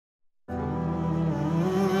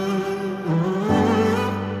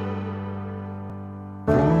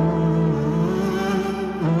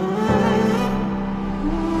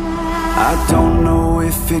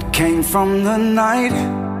if it came from the night,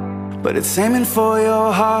 but it's aiming for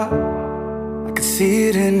your heart. I can see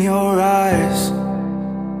it in your eyes.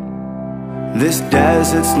 This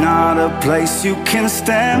desert's not a place you can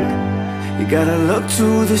stand. You gotta look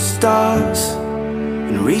to the stars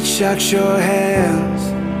and reach out your hands.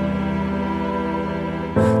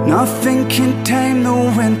 Nothing can tame the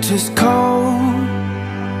winter's cold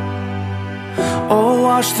or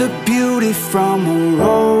wash the beauty from a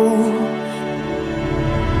rose.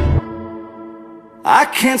 I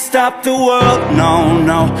can't stop the world, no,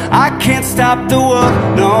 no. I can't stop the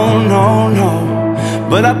world, no, no, no.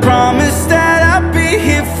 But I promise that I'll be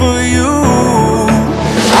here for you.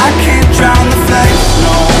 I can't drown the flames,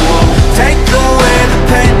 no. Take away the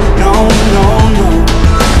pain, no, no, no.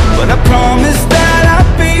 But I promise that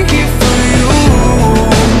I'll be here for you.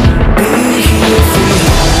 Be here for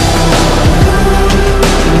you.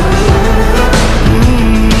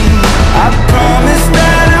 I promise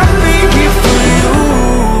that I'll be here for you.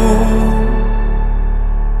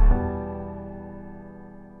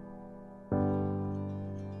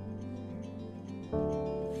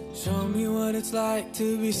 Show me what it's like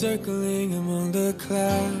to be circling among the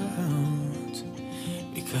clouds.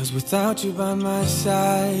 Because without you by my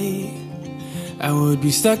side, I would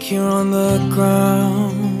be stuck here on the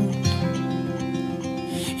ground.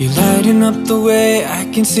 You're lighting up the way, I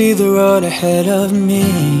can see the road ahead of me.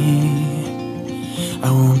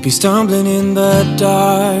 I won't be stumbling in the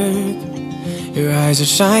dark. Your eyes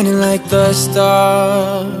are shining like the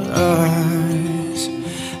stars.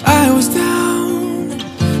 I was down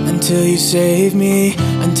until you saved me,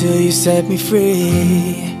 until you set me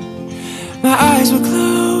free. My eyes were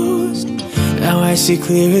closed, now I see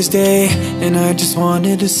clear as day. And I just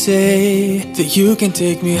wanted to say that you can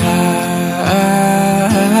take me high.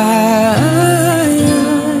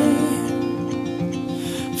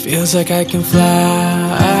 Feels like I can fly.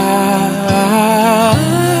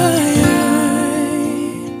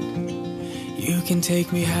 You can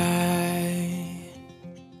take me high.